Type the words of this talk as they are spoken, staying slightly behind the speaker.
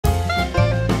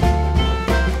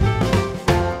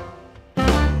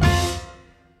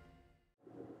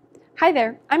Hi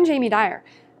there, I'm Jamie Dyer.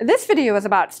 This video is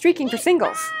about streaking for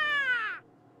singles.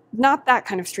 Not that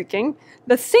kind of streaking.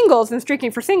 The singles in streaking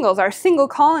for singles are single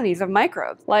colonies of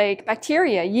microbes, like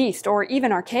bacteria, yeast, or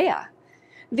even archaea.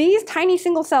 These tiny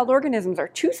single-celled organisms are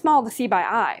too small to see by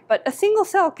eye, but a single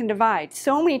cell can divide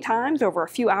so many times over a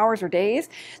few hours or days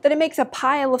that it makes a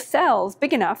pile of cells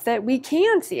big enough that we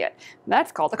can see it.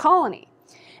 That's called a colony.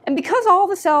 And because all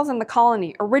the cells in the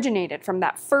colony originated from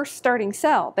that first starting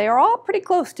cell, they are all pretty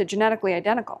close to genetically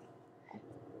identical.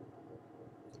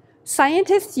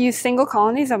 Scientists use single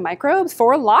colonies of microbes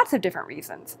for lots of different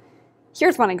reasons.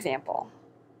 Here's one example.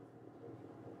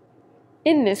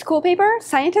 In this cool paper,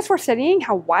 scientists were studying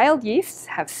how wild yeasts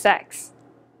have sex.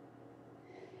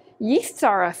 Yeasts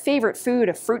are a favorite food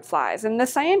of fruit flies, and the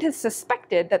scientists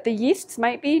suspected that the yeasts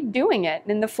might be doing it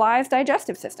in the fly's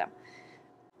digestive system.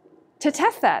 To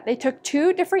test that, they took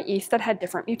two different yeasts that had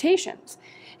different mutations.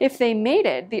 If they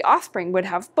mated, the offspring would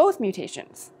have both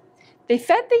mutations. They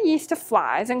fed the yeast to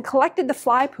flies and collected the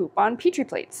fly poop on petri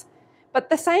plates. But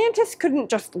the scientists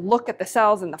couldn't just look at the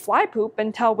cells in the fly poop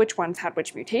and tell which ones had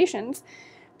which mutations.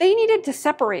 They needed to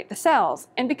separate the cells,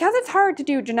 and because it's hard to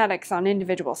do genetics on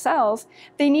individual cells,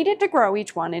 they needed to grow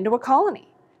each one into a colony.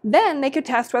 Then they could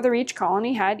test whether each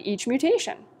colony had each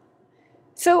mutation.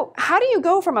 So how do you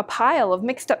go from a pile of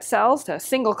mixed up cells to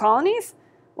single colonies?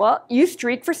 Well, you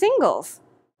streak for singles.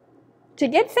 To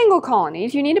get single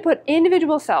colonies, you need to put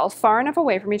individual cells far enough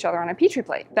away from each other on a petri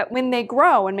plate that when they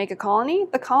grow and make a colony,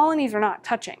 the colonies are not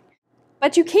touching.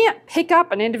 But you can't pick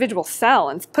up an individual cell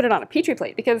and put it on a petri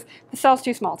plate because the cell's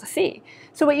too small to see.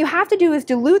 So what you have to do is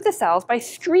dilute the cells by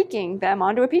streaking them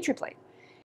onto a petri plate.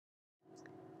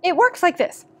 It works like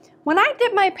this. When I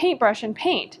dip my paintbrush in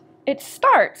paint, it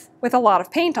starts with a lot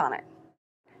of paint on it.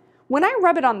 When I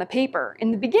rub it on the paper,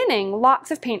 in the beginning,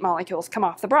 lots of paint molecules come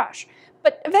off the brush,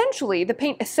 but eventually the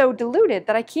paint is so diluted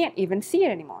that I can't even see it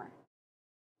anymore.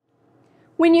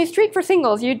 When you streak for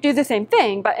singles, you do the same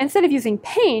thing, but instead of using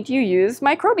paint, you use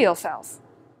microbial cells.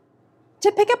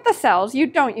 To pick up the cells, you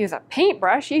don't use a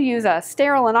paintbrush, you use a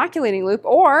sterile inoculating loop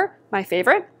or, my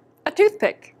favorite, a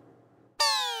toothpick.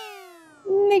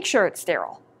 Make sure it's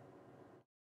sterile.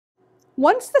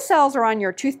 Once the cells are on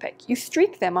your toothpick, you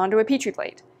streak them onto a petri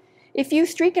plate. If you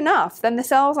streak enough, then the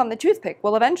cells on the toothpick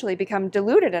will eventually become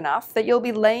diluted enough that you'll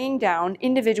be laying down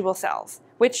individual cells,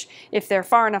 which, if they're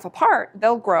far enough apart,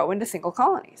 they'll grow into single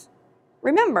colonies.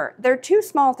 Remember, they're too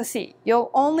small to see. You'll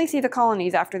only see the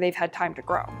colonies after they've had time to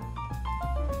grow.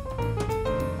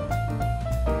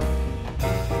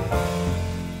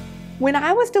 When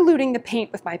I was diluting the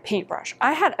paint with my paintbrush,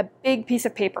 I had a big piece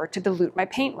of paper to dilute my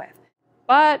paint with.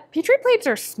 But petri plates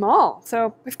are small,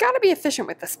 so we've got to be efficient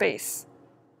with the space.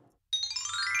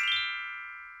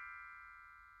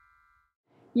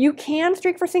 You can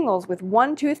streak for singles with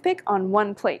one toothpick on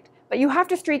one plate, but you have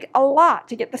to streak a lot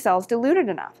to get the cells diluted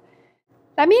enough.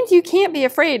 That means you can't be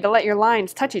afraid to let your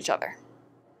lines touch each other.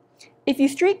 If you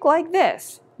streak like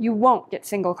this, you won't get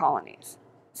single colonies.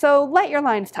 So let your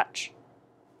lines touch.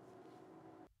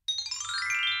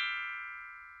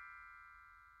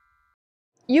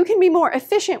 You can be more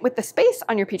efficient with the space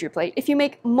on your petri plate if you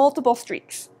make multiple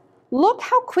streaks. Look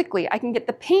how quickly I can get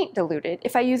the paint diluted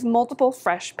if I use multiple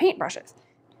fresh paintbrushes.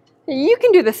 You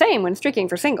can do the same when streaking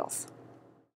for singles.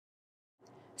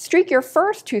 Streak your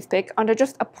first toothpick onto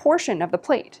just a portion of the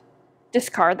plate.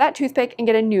 Discard that toothpick and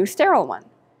get a new sterile one.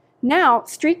 Now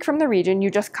streak from the region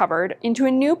you just covered into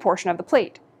a new portion of the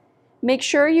plate. Make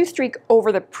sure you streak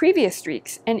over the previous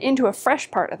streaks and into a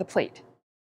fresh part of the plate.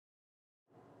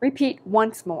 Repeat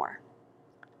once more.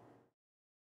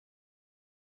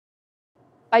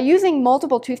 By using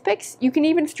multiple toothpicks, you can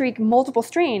even streak multiple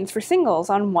strains for singles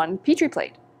on one petri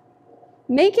plate.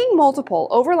 Making multiple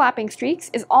overlapping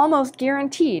streaks is almost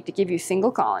guaranteed to give you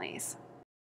single colonies.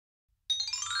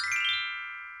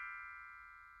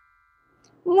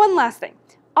 One last thing.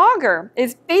 Agar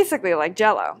is basically like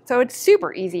Jell-O, so it's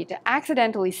super easy to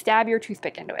accidentally stab your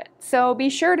toothpick into it, so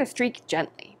be sure to streak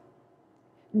gently.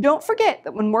 Don't forget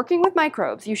that when working with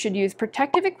microbes, you should use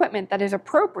protective equipment that is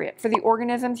appropriate for the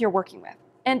organisms you're working with,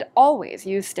 and always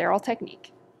use sterile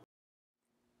technique.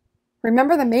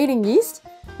 Remember the mating yeast?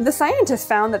 The scientists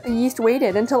found that the yeast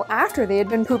waited until after they had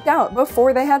been pooped out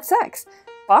before they had sex,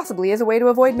 possibly as a way to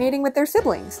avoid mating with their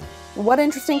siblings. What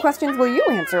interesting questions will you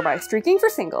answer by streaking for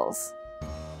singles?